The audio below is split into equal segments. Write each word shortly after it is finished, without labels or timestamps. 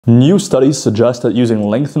New studies suggest that using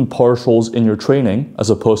lengthened partials in your training, as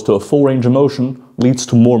opposed to a full range of motion, leads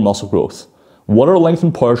to more muscle growth. What are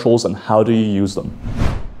lengthened partials and how do you use them?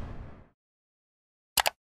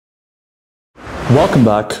 Welcome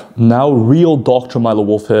back. Now real Dr. Milo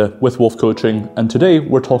Wolf here with Wolf Coaching, and today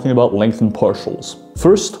we're talking about lengthened partials.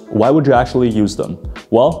 First, why would you actually use them?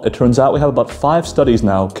 Well, it turns out we have about 5 studies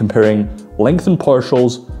now comparing lengthened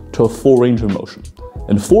partials to a full range of motion.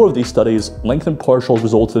 In 4 of these studies, lengthened partials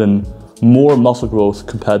resulted in more muscle growth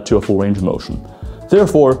compared to a full range of motion.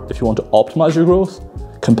 Therefore, if you want to optimize your growth,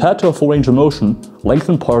 compared to a full range of motion,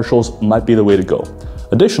 lengthened partials might be the way to go.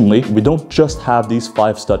 Additionally, we don't just have these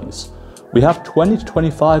 5 studies. We have 20 to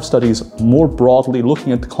 25 studies more broadly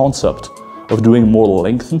looking at the concept of doing more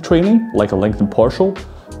lengthened training, like a lengthened partial,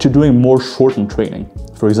 to doing more shortened training,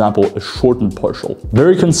 for example, a shortened partial.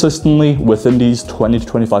 Very consistently within these 20 to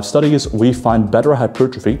 25 studies, we find better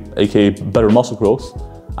hypertrophy, aka better muscle growth,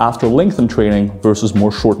 after lengthened training versus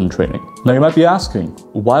more shortened training. Now you might be asking,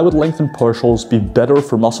 why would lengthened partials be better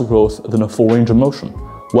for muscle growth than a full range of motion?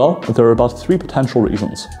 Well, there are about 3 potential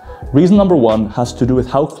reasons. Reason number 1 has to do with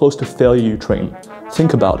how close to failure you train.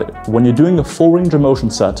 Think about it. When you're doing a full range of motion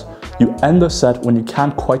set, you end the set when you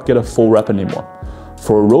can't quite get a full rep anymore.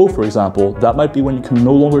 For a row, for example, that might be when you can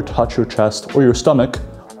no longer touch your chest or your stomach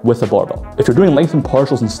with a barbell. If you're doing lengthened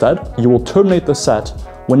partials instead, you will terminate the set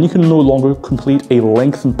when you can no longer complete a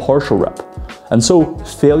lengthened partial rep. And so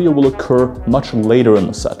failure will occur much later in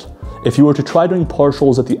the set. If you were to try doing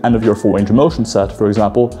partials at the end of your full range of motion set, for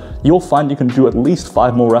example, you'll find you can do at least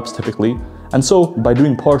 5 more reps typically, and so by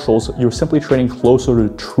doing partials, you're simply training closer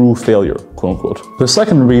to true failure, quote unquote. The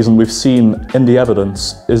second reason we've seen in the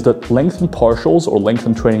evidence is that lengthened partials, or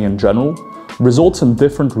lengthened training in general, results in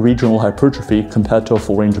different regional hypertrophy compared to a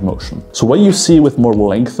full range of motion. So what you see with more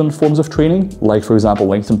lengthened forms of training, like for example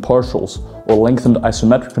lengthened partials or lengthened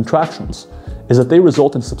isometric contractions, is that they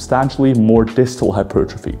result in substantially more distal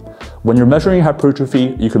hypertrophy. When you're measuring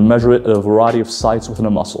hypertrophy, you can measure it at a variety of sites within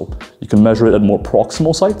a muscle. You can measure it at more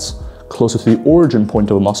proximal sites, closer to the origin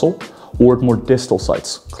point of a muscle, or at more distal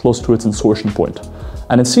sites, close to its insertion point.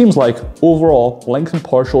 And it seems like, overall, lengthened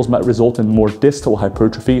partials might result in more distal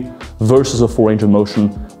hypertrophy versus a full range of motion,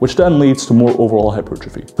 which then leads to more overall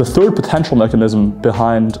hypertrophy. The third potential mechanism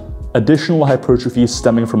behind additional hypertrophy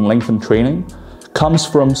stemming from lengthened training comes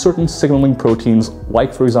from certain signaling proteins,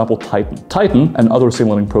 like for example titin. Titin and other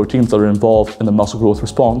signaling proteins that are involved in the muscle growth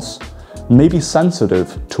response may be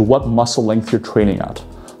sensitive to what muscle length you're training at.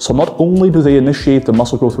 So not only do they initiate the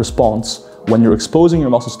muscle growth response when you're exposing your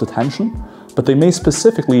muscles to tension, but they may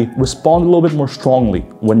specifically respond a little bit more strongly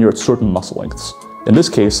when you're at certain muscle lengths. In this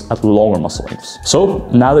case, at longer muscle lengths. So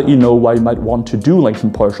now that you know why you might want to do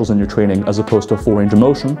lengthened partials in your training as opposed to a full range of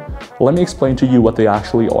motion, let me explain to you what they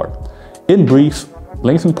actually are. In brief,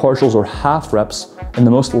 lengthened partials are half reps in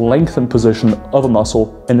the most lengthened position of a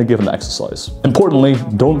muscle in a given exercise. Importantly,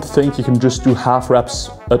 don't think you can just do half reps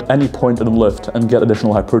at any point in the lift and get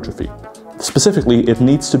additional hypertrophy. Specifically, it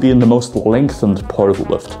needs to be in the most lengthened part of the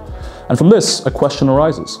lift. And from this, a question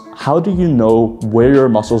arises. How do you know where your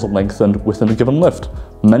muscles are lengthened within a given lift?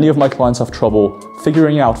 Many of my clients have trouble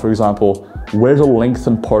figuring out, for example, where the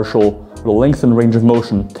lengthened partial or the lengthened range of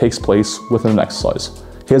motion takes place within an exercise.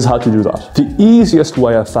 Here's how to do that. The easiest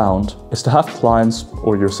way I've found is to have clients,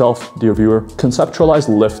 or yourself, dear viewer, conceptualize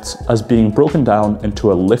lifts as being broken down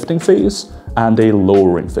into a lifting phase and a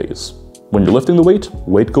lowering phase. When you're lifting the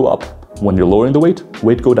weight go up. When you're lowering the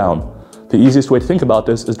weight go down. The easiest way to think about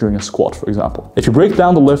this is during a squat, for example. If you break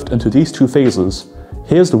down the lift into these 2 phases,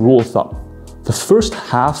 here's the rule of thumb. The first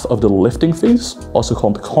half of the lifting phase, also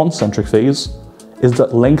called the concentric phase, is the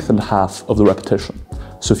lengthened half of the repetition.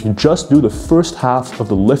 So if you just do the first half of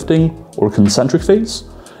the lifting or concentric phase,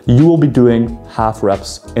 you will be doing half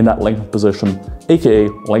reps in that lengthened position, aka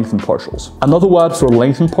lengthened partials. Another word for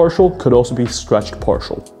lengthened partial could also be stretched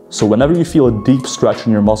partial. So whenever you feel a deep stretch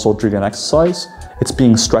in your muscle during an exercise, it's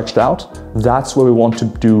being stretched out, that's where we want to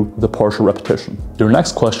do the partial repetition. Your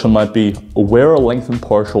next question might be, where are lengthened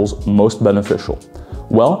partials most beneficial?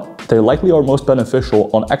 Well, they likely are most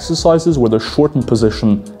beneficial on exercises where the shortened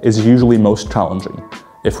position is usually most challenging.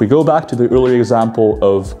 If we go back to the earlier example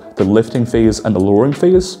of the lifting phase and the lowering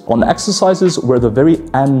phase, on exercises where the very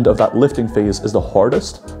end of that lifting phase is the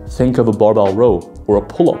hardest, think of a barbell row or a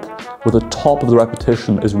pull-up, where the top of the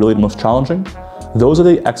repetition is really the most challenging, those are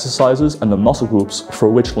the exercises and the muscle groups for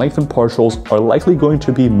which lengthened partials are likely going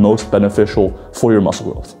to be most beneficial for your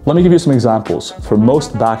muscle growth. Let me give you some examples. For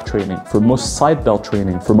most back training, for most side delt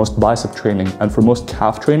training, for most bicep training, and for most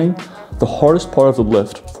calf training, the hardest part of the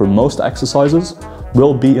lift for most exercises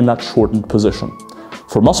will be in that shortened position.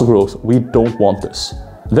 For muscle growth, we don't want this.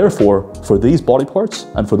 Therefore, for these body parts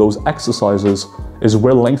and for those exercises is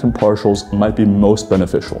where lengthened partials might be most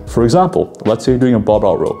beneficial. For example, let's say you're doing a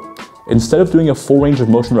barbell row. Instead of doing a full range of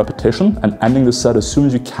motion repetition and ending the set as soon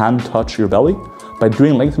as you can touch your belly, by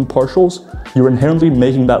doing lengthened partials, you're inherently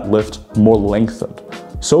making that lift more lengthened.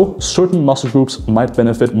 So certain muscle groups might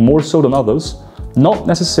benefit more so than others, not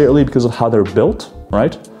necessarily because of how they're built,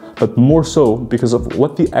 right? But more so because of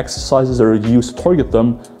what the exercises that are used to target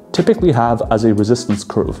them typically have as a resistance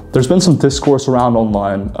curve. There's been some discourse around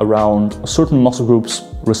online around certain muscle groups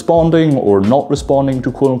responding or not responding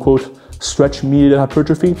to quote-unquote stretch-mediated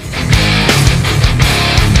hypertrophy.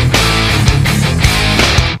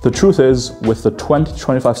 The truth is, with the 20 to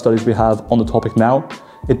 25 studies we have on the topic now,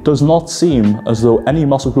 it does not seem as though any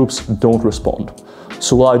muscle groups don't respond.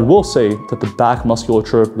 So while I will say that the back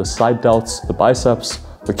musculature, the side delts, the biceps,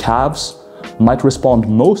 the calves might respond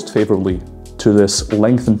most favorably to this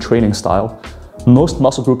lengthened training style, most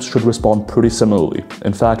muscle groups should respond pretty similarly.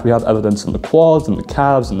 In fact, we have evidence in the quads, in the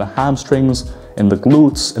calves, in the hamstrings, in the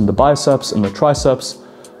glutes, in the biceps, in the triceps.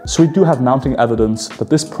 So we do have mounting evidence that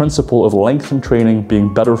this principle of lengthened training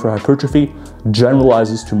being better for hypertrophy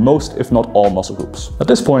generalizes to most, if not all, muscle groups. At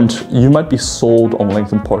this point, you might be sold on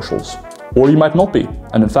lengthened partials, or you might not be.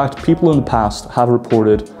 And in fact, people in the past have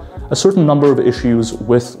reported a certain number of issues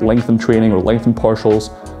with lengthened training or lengthened partials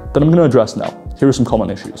that I'm going to address now. Here are some common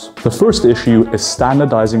issues. The first issue is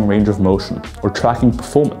standardizing range of motion or tracking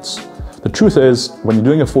performance. The truth is, when you're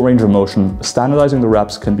doing a full range of motion, standardizing the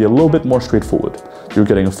reps can be a little bit more straightforward. You're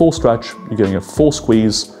getting a full stretch, you're getting a full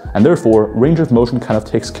squeeze, and therefore range of motion kind of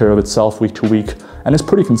takes care of itself week to week and is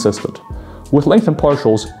pretty consistent. With lengthened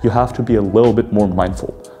partials, you have to be a little bit more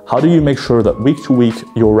mindful. How do you make sure that week to week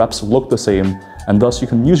your reps look the same and thus you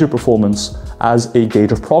can use your performance as a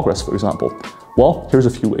gauge of progress, for example? Well, here's a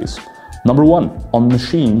few ways. Number one, on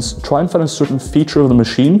machines, try and find a certain feature of the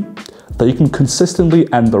machine that you can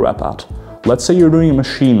consistently end the rep at. Let's say you're doing a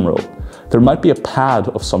machine row. There might be a pad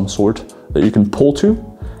of some sort that you can pull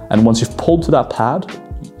to, and once you've pulled to that pad,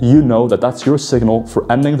 you know that that's your signal for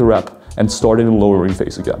ending the rep and starting the lowering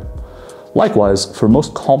phase again. Likewise, for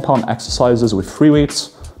most compound exercises with free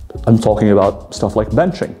weights, I'm talking about stuff like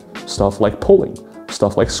benching, stuff like pulling,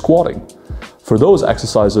 stuff like squatting. For those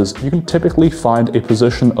exercises, you can typically find a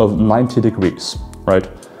position of 90 degrees, right?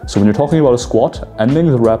 So when you're talking about a squat, ending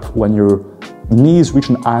the rep when your knees reach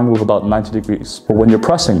an angle of about 90 degrees. Or when you're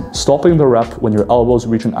pressing, stopping the rep when your elbows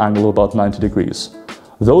reach an angle of about 90 degrees.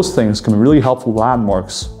 Those things can be really helpful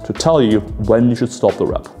landmarks to tell you when you should stop the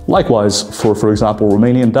rep. Likewise, for example,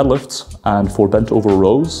 Romanian deadlifts and for bent over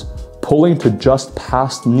rows, pulling to just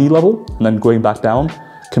past knee level and then going back down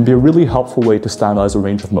can be a really helpful way to standardize a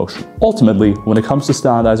range of motion. Ultimately, when it comes to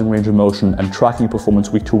standardizing range of motion and tracking performance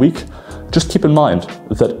week to week, just keep in mind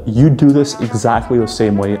that you do this exactly the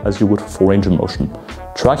same way as you would for range of motion.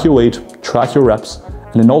 Track your weight, track your reps,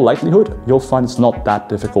 and in all likelihood, you'll find it's not that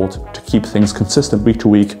difficult to keep things consistent week to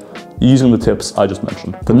week using the tips I just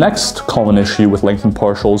mentioned. The next common issue with lengthened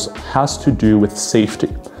partials has to do with safety.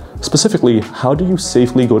 Specifically, how do you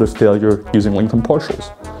safely go to failure using lengthened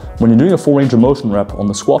partials? When you're doing a full range of motion rep on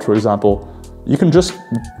the squat, for example, you can just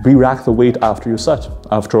re-rack the weight after your set.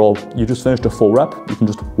 After all, you just finished a full rep, you can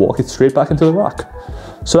just walk it straight back into the rack.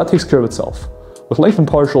 So that takes care of itself. With lengthened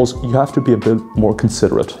partials, you have to be a bit more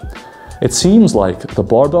considerate. It seems like the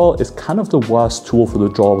barbell is kind of the worst tool for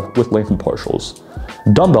the job with lengthened partials.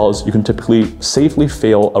 Dumbbells, you can typically safely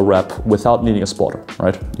fail a rep without needing a spotter,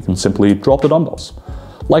 right? You can simply drop the dumbbells.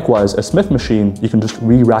 Likewise, a Smith machine, you can just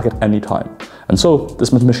re-rack it anytime. And so the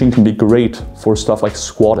Smith machine can be great for stuff like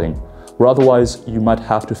squatting, where otherwise you might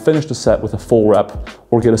have to finish the set with a full rep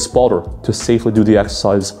or get a spotter to safely do the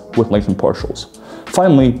exercise with lengthened partials.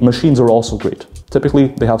 Finally, machines are also great. Typically,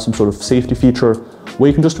 they have some sort of safety feature where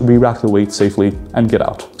you can just re-rack the weight safely and get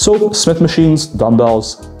out. So Smith machines,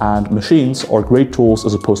 dumbbells, and machines are great tools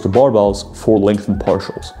as opposed to barbells for lengthened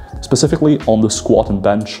partials. Specifically on the squat and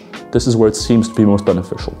bench, this is where it seems to be most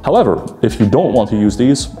beneficial. However, if you don't want to use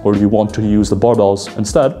these, or you want to use the barbells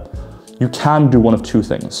instead, you can do one of two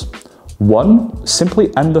things. One,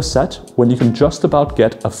 simply end the set when you can just about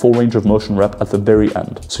get a full range of motion rep at the very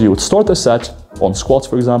end. So you would start the set on squats,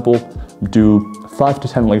 for example, do 5 to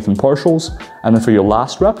 10 lengthened partials, and then for your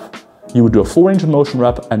last rep, you would do a full range of motion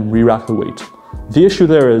rep and re-rack the weight. The issue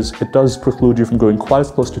there is it does preclude you from going quite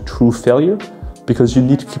as close to true failure, because you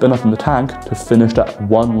need to keep enough in the tank to finish that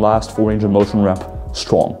one last full range of motion rep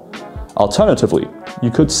strong. Alternatively, you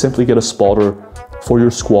could simply get a spotter for your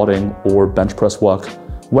squatting or bench press work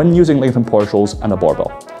when using lengthened partials and a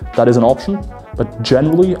barbell. That is an option, but but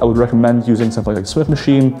generally I would recommend using something like a Smith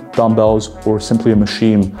machine, dumbbells, or simply a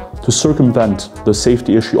machine to circumvent the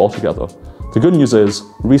safety issue altogether. The good news is,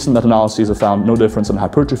 recent meta-analyses have found no difference in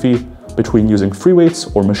hypertrophy between using free weights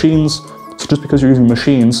or machines, so just because you're using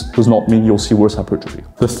machines does not mean you'll see worse hypertrophy.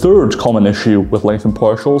 The third common issue with lengthened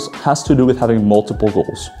partials has to do with having multiple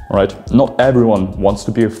goals, right? Not everyone wants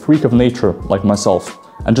to be a freak of nature like myself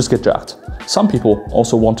and just get jacked. Some people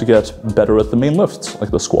also want to get better at the main lifts,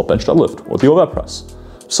 like the squat, bench, deadlift, or the overhead press.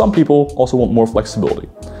 Some people also want more flexibility.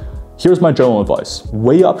 Here's my general advice.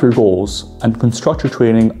 Weigh up your goals and construct your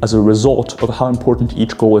training as a result of how important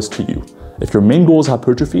each goal is to you. If your main goal is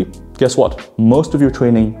hypertrophy, guess what? Most of your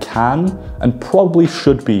training can and probably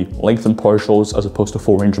should be lengthened partials as opposed to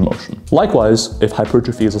full range of motion. Likewise, if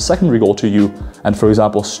hypertrophy is a secondary goal to you, and for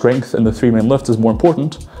example, strength in the 3 main lifts is more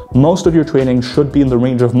important, most of your training should be in the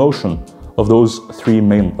range of motion of those 3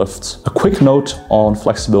 main lifts. A quick note on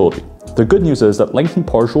flexibility. The good news is that lengthened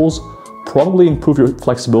partials probably improve your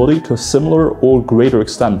flexibility to a similar or greater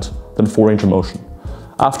extent than full range of motion.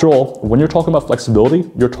 After all, when you're talking about flexibility,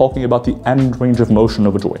 you're talking about the end range of motion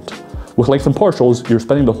of a joint. With lengthened partials, you're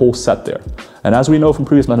spending the whole set there. And as we know from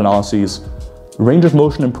previous meta-analyses, range of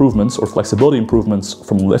motion improvements or flexibility improvements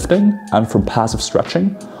from lifting and from passive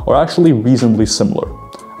stretching are actually reasonably similar.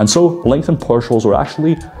 And so lengthened partials are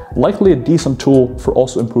actually likely a decent tool for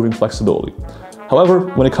also improving flexibility. However,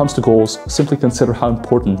 when it comes to goals, simply consider how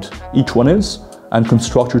important each one is and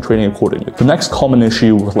construct your training accordingly. The next common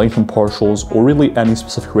issue with lengthened partials, or really any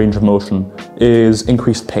specific range of motion, is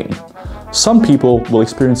increased pain. Some people will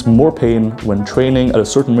experience more pain when training at a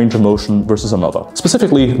certain range of motion versus another.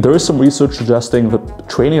 Specifically, there is some research suggesting that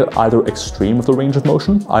training at either extreme of the range of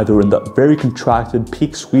motion, either in that very contracted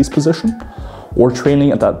peak squeeze position, or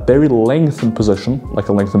training at that very lengthened position, like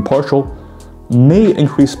a lengthened partial, may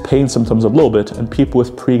increase pain symptoms a little bit in people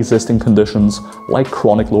with pre-existing conditions like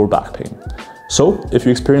chronic lower back pain. So if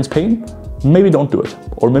you experience pain, maybe don't do it.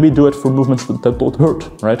 Or maybe do it for movements that don't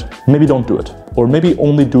hurt, right? Maybe don't do it. Or maybe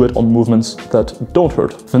only do it on movements that don't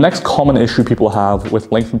hurt. The next common issue people have with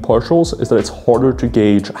lengthened partials is that it's harder to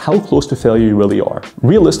gauge how close to failure you really are.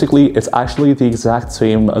 Realistically, it's actually the exact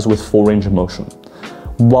same as with full range of motion.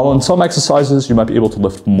 While in some exercises you might be able to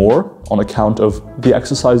lift more on account of the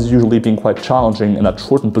exercise usually being quite challenging in that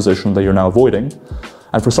shortened position that you're now avoiding,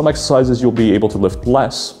 and for some exercises you'll be able to lift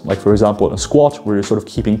less, like for example in a squat where you're sort of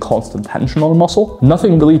keeping constant tension on a muscle,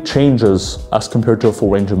 nothing really changes as compared to a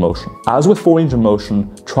full range of motion. As with full range of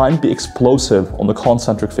motion, try and be explosive on the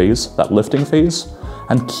concentric phase, that lifting phase,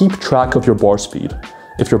 and keep track of your bar speed.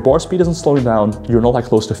 If your bar speed isn't slowing down, you're not that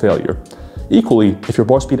close to failure. Equally, if your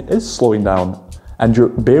bar speed is slowing down and you're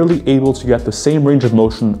barely able to get the same range of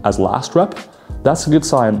motion as last rep, that's a good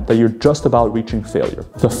sign that you're just about reaching failure.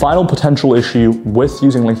 The final potential issue with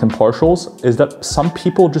using lengthened partials is that some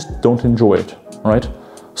people just don't enjoy it, right?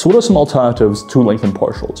 So what are some alternatives to lengthened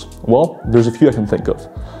partials? Well, there's a few I can think of.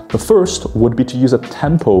 The first would be to use a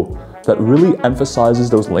tempo that really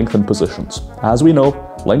emphasizes those lengthened positions. As we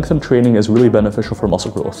know, lengthened training is really beneficial for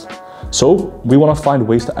muscle growth. So we want to find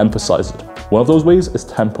ways to emphasize it. One of those ways is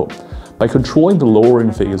tempo. By controlling the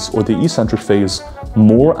lowering phase or the eccentric phase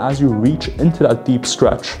more as you reach into that deep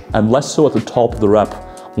stretch and less so at the top of the rep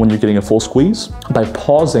when you're getting a full squeeze, by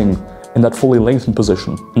pausing in that fully lengthened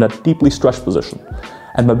position, in that deeply stretched position,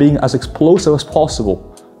 and by being as explosive as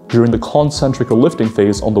possible during the concentric or lifting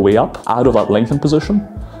phase on the way up out of that lengthened position,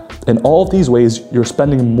 in all of these ways you're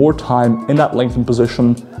spending more time in that lengthened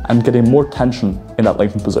position and getting more tension in that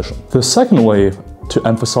lengthened position. The second way to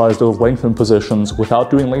emphasize those lengthened positions without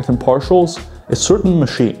doing lengthened partials is certain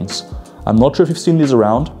machines. I'm not sure if you've seen these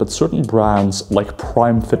around, but certain brands like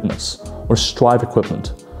Prime Fitness or Strive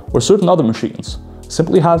equipment or certain other machines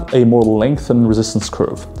simply have a more lengthened resistance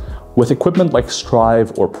curve. With equipment like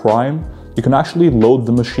Strive or Prime, you can actually load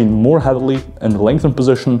the machine more heavily in the lengthened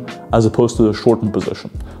position as opposed to the shortened position.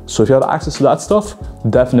 So if you have access to that stuff,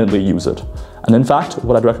 definitely use it. And in fact,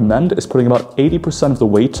 what I'd recommend is putting about 80% of the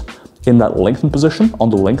weight in that lengthened position on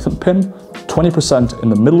the lengthened pin, 20% in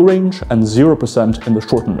the middle range, and 0% in the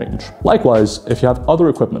shortened range. Likewise, if you have other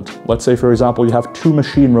equipment, let's say for example you have 2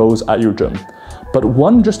 machine rows at your gym, but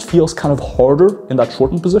one just feels kind of harder in that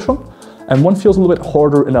shortened position, and one feels a little bit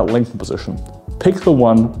harder in that lengthened position. Pick the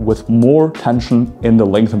one with more tension in the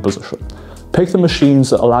lengthened position. Pick the machines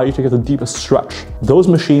that allow you to get the deepest stretch. Those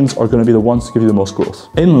machines are going to be the ones to give you the most growth.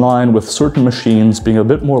 In line with certain machines being a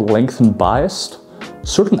bit more lengthened biased,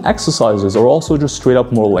 certain exercises are also just straight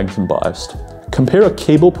up more lengthened biased. Compare a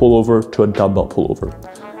cable pullover to a dumbbell pullover.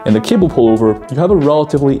 In the cable pullover, you have a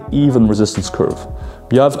relatively even resistance curve.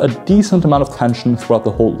 You have a decent amount of tension throughout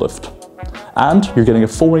the whole lift. And you're getting a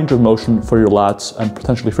full range of motion for your lats and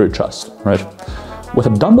potentially for your chest, right? With a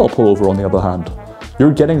dumbbell pullover, on the other hand,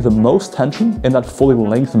 you're getting the most tension in that fully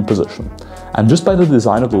lengthened position. And just by the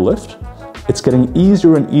design of the lift, it's getting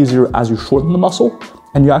easier and easier as you shorten the muscle,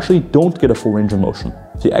 and you actually don't get a full range of motion.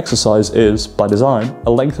 The exercise is, by design,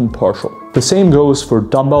 a lengthened partial. The same goes for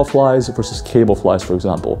dumbbell flies versus cable flies, for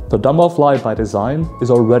example. The dumbbell fly, by design,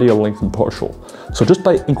 is already a lengthened partial. So just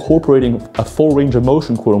by incorporating a full range of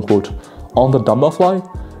motion, quote unquote, on the dumbbell fly,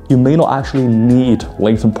 you may not actually need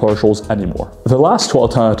lengthened partials anymore. The last two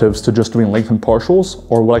alternatives to just doing lengthened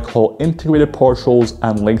partials are what I call integrated partials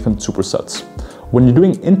and lengthened supersets. When you're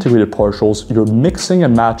doing integrated partials, you're mixing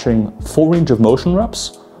and matching full range of motion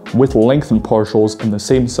reps with lengthened partials in the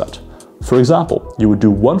same set. For example, you would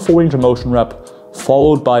do one full range of motion rep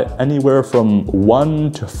followed by anywhere from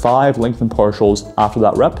 1 to 5 lengthened partials after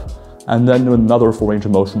that rep, and then do another full range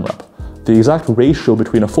of motion rep. The exact ratio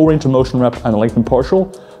between a full range of motion rep and a lengthened partial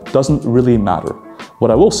doesn't really matter.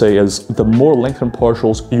 What I will say is the more lengthened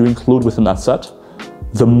partials you include within that set,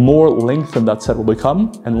 the more lengthened that set will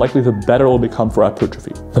become, and likely the better it will become for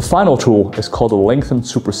hypertrophy. The final tool is called a lengthened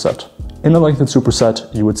superset. In a lengthened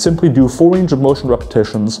superset, you would simply do full range of motion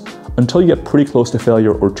repetitions until you get pretty close to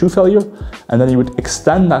failure or to failure, and then you would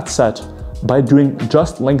extend that set by doing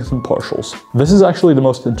just lengthened partials. This is actually the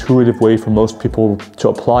most intuitive way for most people to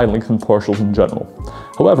apply lengthened partials in general.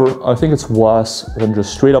 However, I think it's worse than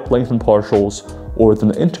just straight up lengthened partials or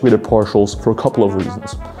than integrated partials for a couple of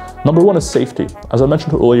reasons. Number one is safety. As I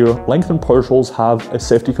mentioned earlier, lengthened partials have a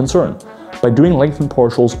safety concern. By doing lengthened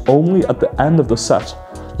partials only at the end of the set,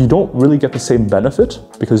 you don't really get the same benefit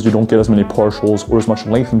because you don't get as many partials or as much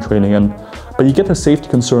lengthened training in, but you get the safety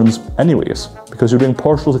concerns anyways because you're doing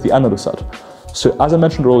partials at the end of the set. So as I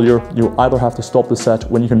mentioned earlier, you either have to stop the set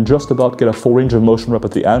when you can just about get a full range of motion rep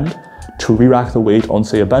at the end to re-rack the weight on,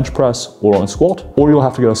 say, a bench press or on a squat, or you'll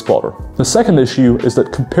have to get a spotter. The second issue is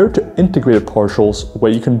that compared to integrated partials,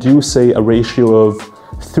 where you can do, say, a ratio of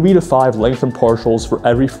 3 to 5 lengthened partials for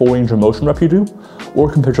every full range of motion rep you do,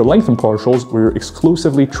 or compared to lengthened partials where you're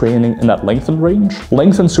exclusively training in that lengthened range,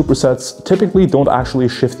 lengthened supersets typically don't actually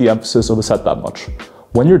shift the emphasis of the set that much.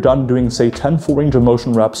 When you're done doing, say, 10 full range of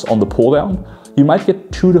motion reps on the pull down, you might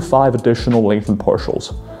get 2 to 5 additional lengthened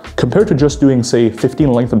partials. Compared to just doing, say,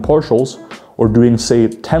 15 lengthened partials, or doing, say,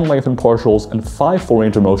 10 lengthened partials and 5 full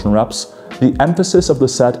range of motion reps, the emphasis of the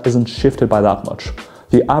set isn't shifted by that much.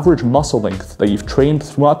 The average muscle length that you've trained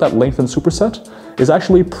throughout that lengthened superset is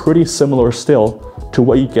actually pretty similar still to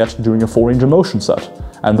what you get during a full range of motion set,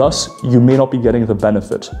 and thus you may not be getting the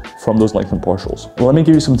benefit from those lengthened partials. Let me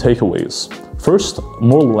give you some takeaways. First,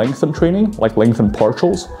 more lengthened training, like lengthened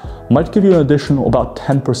partials, might give you an additional about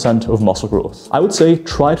 10% of muscle growth. I would say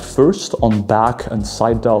try it first on back and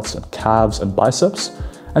side delts and calves and biceps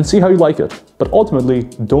and see how you like it, but ultimately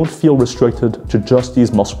don't feel restricted to just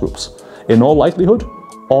these muscle groups. In all likelihood,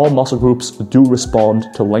 all muscle groups do respond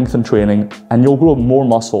to lengthened training, and you'll grow more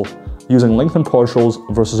muscle using lengthened partials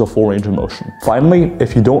versus a full range of motion. Finally,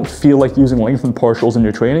 if you don't feel like using lengthened partials in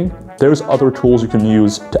your training, there's other tools you can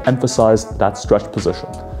use to emphasize that stretch position.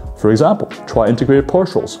 For example, try integrated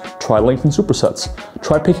partials, try lengthened supersets,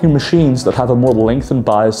 try picking machines that have a more lengthened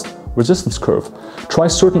biased resistance curve. Try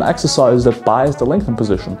certain exercises that bias the lengthened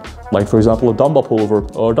position, like for example a dumbbell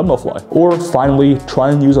pullover or a dumbbell fly. Or finally,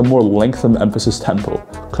 try and use a more lengthened emphasis tempo.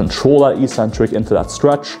 Control that eccentric into that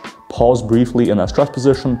stretch, pause briefly in that stretch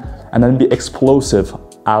position, and then be explosive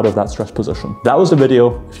out of that stretch position. That was the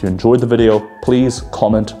video. If you enjoyed the video, please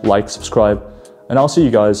comment, like, subscribe, and I'll see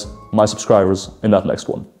you guys, my subscribers, in that next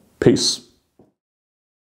one. Peace.